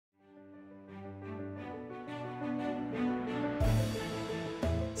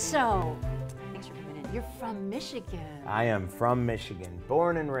So, thanks for coming in. You're from Michigan. I am from Michigan,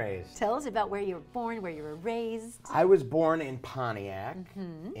 born and raised. Tell us about where you were born, where you were raised. I was born in Pontiac,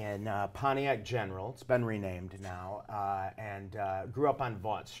 in Pontiac General. It's been renamed now, and grew up on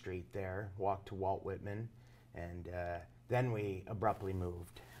Vaught Street there, walked to Walt Whitman, and then we abruptly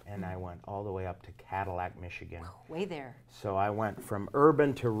moved, and I went all the way up to Cadillac, Michigan. Way there. So I went from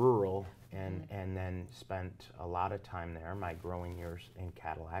urban to rural, and then spent a lot of time there, my growing years in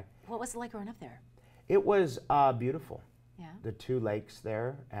Cadillac. What was it like growing up there? It was beautiful. Yeah. The two lakes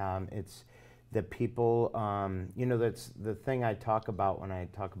there. It's the people. You know, that's the thing I talk about when I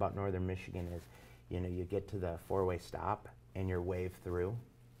talk about northern Michigan is, you know, you get to the four-way stop and you're waved through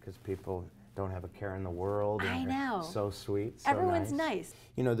because people don't have a care in the world. I know. So sweet. So Everyone's nice.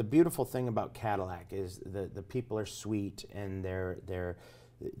 You know, the beautiful thing about Cadillac is the people are sweet, and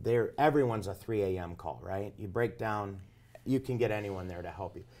everyone's a 3 a.m. call, right? You break down, you can get anyone there to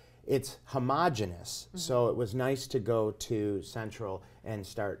help you. It's homogenous, so it was nice to go to Central and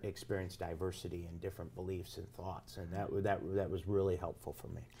start experience diversity and different beliefs and thoughts, and that was really helpful for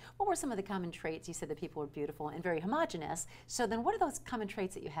me. What were some of the common traits? You said that people were beautiful and very homogenous. So then, what are those common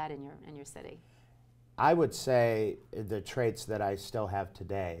traits that you had in your city? I would say the traits that I still have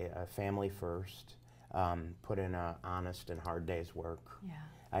today: family first, put in a honest and hard day's work. Yeah.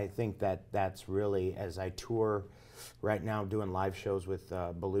 I think that's really, as I tour right now doing live shows with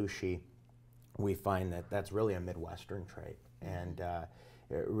Belushi, we find that that's really a Midwestern trait, and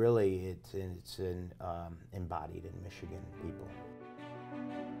it's embodied in Michigan people.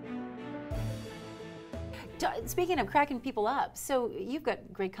 Speaking of cracking people up, so you've got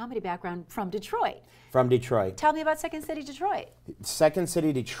great comedy background from Detroit. From Detroit. Tell me about Second City, Detroit. Second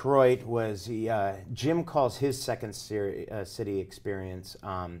City, Detroit was, Jim calls his Second City experience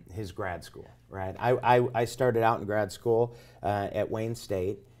his grad school, right? I started out in grad school at Wayne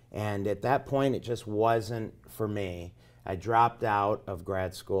State, and at that point it just wasn't for me. I dropped out of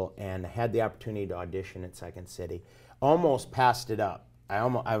grad school and had the opportunity to audition at Second City. Almost passed it up.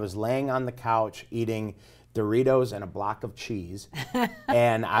 I was laying on the couch eating Doritos and a block of cheese,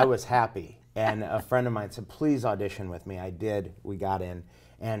 and I was happy. And a friend of mine said, please audition with me. I did. We got in.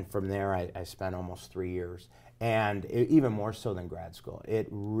 And from there, I spent almost 3 years. And even more so than grad school, it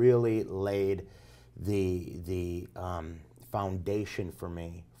really laid the foundation for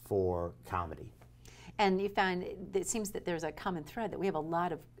me for comedy. And you found it seems that there's a common thread, that we have a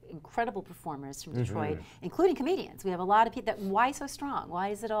lot of incredible performers from Detroit, including comedians. We have a lot of people. Why so strong? Why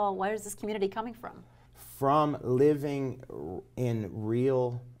is this community coming from? From living in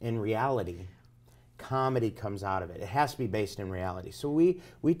reality, comedy comes out of it. It has to be based in reality. So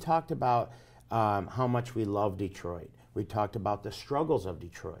we talked about how much we love Detroit. We talked about the struggles of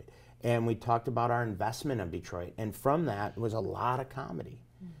Detroit. And we talked about our investment of Detroit. And from that was a lot of comedy,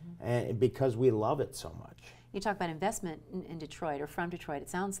 and because we love it so much. You talk about investment in Detroit or from Detroit. It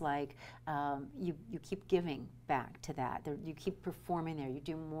sounds like you keep giving back to that. You keep performing there. You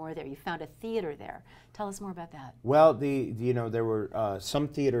do more there. You found a theater there. Tell us more about that. Well, there were some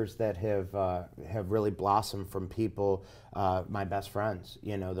theaters that have really blossomed from people, my best friends.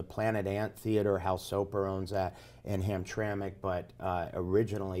 You know, the Planet Ant Theater, Hal Soper owns that in Hamtramck, but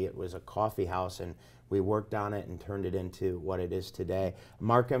originally it was a coffee house, and we worked on it and turned it into what it is today.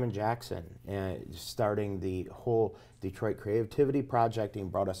 Mark Evan Jackson, starting the whole Detroit Creativity Project,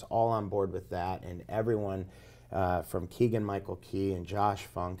 and brought us all on board with that, and everyone from Keegan Michael Key and Josh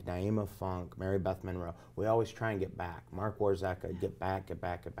Funk, Naima Funk, Mary Beth Monroe, we always try and get back. Mark Warzeka, get back,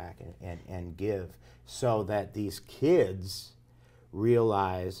 and give, so that these kids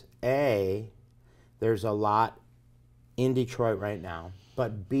realize, A, there's a lot in Detroit right now,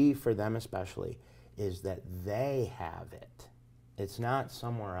 but B, for them especially, is that they have it. It's not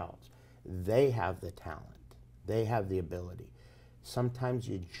somewhere else. They have the talent. They have the ability. Sometimes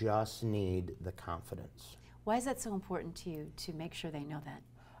you just need the confidence. Why is that so important to you, to make sure they know that?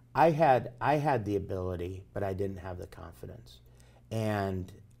 I had the ability, but I didn't have the confidence.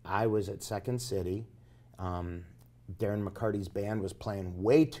 And I was at Second City. Darren McCarty's band was playing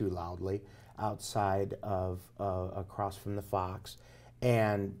way too loudly outside of across from the Fox.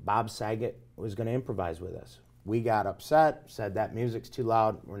 And Bob Saget was going to improvise with us. We got upset, said that music's too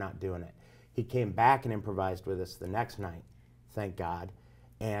loud, we're not doing it. He came back and improvised with us the next night, thank God,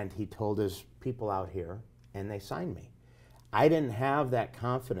 and he told his people out here, and they signed me. I didn't have that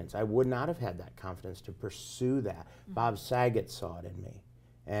confidence. I would not have had that confidence to pursue that. Bob Saget saw it in me,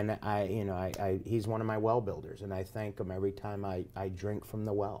 and he's one of my well builders, and I thank him every time I drink from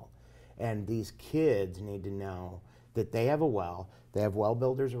the well. And these kids need to know that they have a well, they have well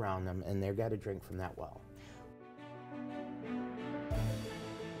builders around them, and they've got to drink from that well.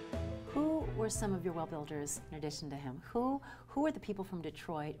 were some of your well builders in addition to him? Who are the people from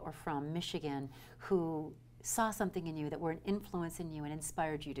Detroit or from Michigan who saw something in you, that were an influence in you and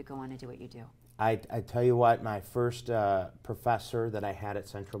inspired you to go on and do what you do? I tell you what, my first professor that I had at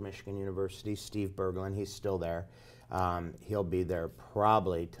Central Michigan University, Steve Berglund, he's still there. He'll be there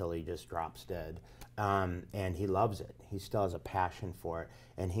probably till he just drops dead. And he loves it. He still has a passion for it.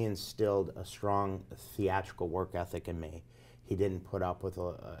 And he instilled a strong theatrical work ethic in me. He didn't put up with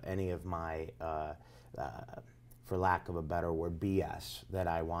any of my, for lack of a better word, BS that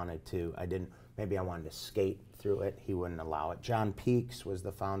I wanted to. Maybe I wanted to skate through it. He wouldn't allow it. John Peaks was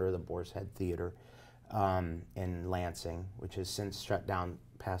the founder of the Boar's Head Theater in Lansing, which has since shut down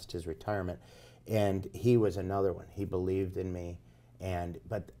past his retirement. And he was another one. He believed in me.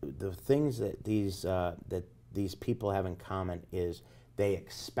 But the things that these people have in common is they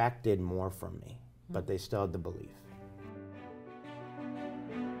expected more from me, but they still had the belief.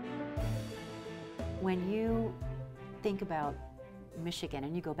 When you think about Michigan,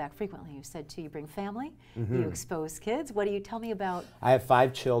 and you go back frequently, you said too, you bring family, you expose kids. What do you tell me about? I have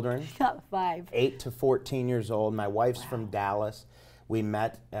 5 children. Not 5. 8 to 14 years old. My wife's from Dallas. We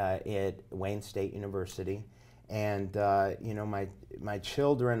met at Wayne State University. And you know, my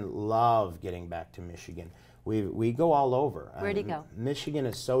children love getting back to Michigan. We go all over. Where do you go? Michigan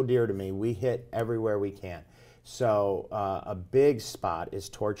is so dear to me. We hit everywhere we can. So a big spot is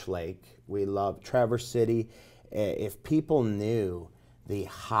Torch Lake. We love Traverse City. If people knew the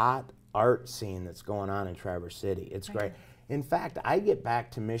hot art scene that's going on in Traverse City, it's great. In fact, I get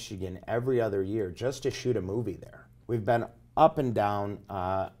back to Michigan every other year just to shoot a movie there. We've been up and down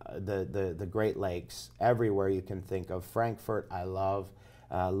the Great Lakes, everywhere you can think of. Frankfurt, I love.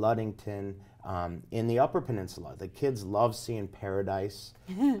 Ludington. In the Upper Peninsula, the kids love seeing Paradise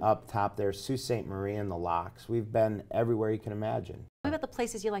up top there. Sault Ste. Marie and the Locks. We've been everywhere you can imagine. What about the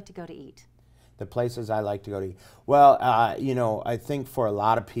places you like to go to eat? The places I like to go to eat. Well, you know, I think for a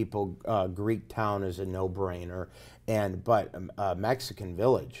lot of people, Greek Town is a no-brainer, but Mexican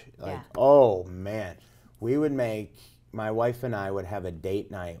Village, like, oh man, my wife and I would have a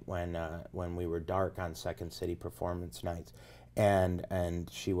date night when we were dark on Second City performance nights, and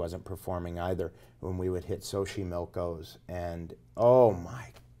she wasn't performing either. When we would hit Xochimilco's, and oh my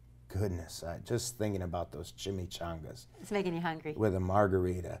goodness, just thinking about those chimichangas. It's making you hungry. With a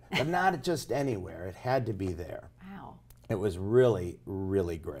margarita, but not just anywhere. It had to be there. Wow. It was really,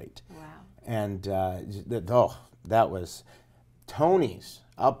 really great. Wow. And that was Tony's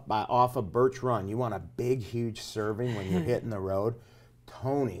off of Birch Run. You want a big, huge serving when you're hitting the road?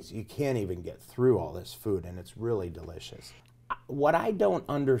 Tony's. You can't even get through all this food, and it's really delicious. What I don't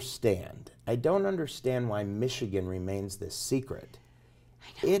understand why Michigan remains this secret.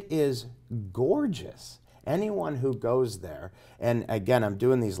 It is gorgeous. Anyone who goes there, and again, I'm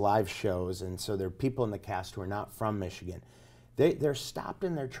doing these live shows, and so there are people in the cast who are not from Michigan. They're stopped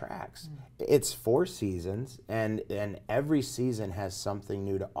in their tracks. It's 4 seasons, and every season has something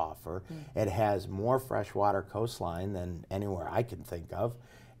new to offer. It has more freshwater coastline than anywhere I can think of,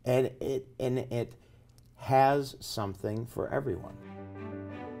 and it has something for everyone.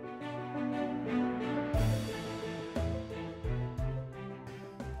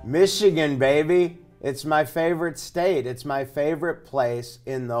 Michigan, baby. It's my favorite state. It's my favorite place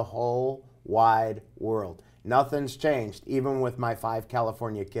in the whole wide world. Nothing's changed, even with my 5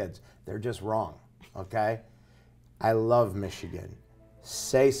 California kids. They're just wrong, okay? I love Michigan.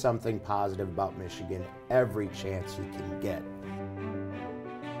 Say something positive about Michigan every chance you can get.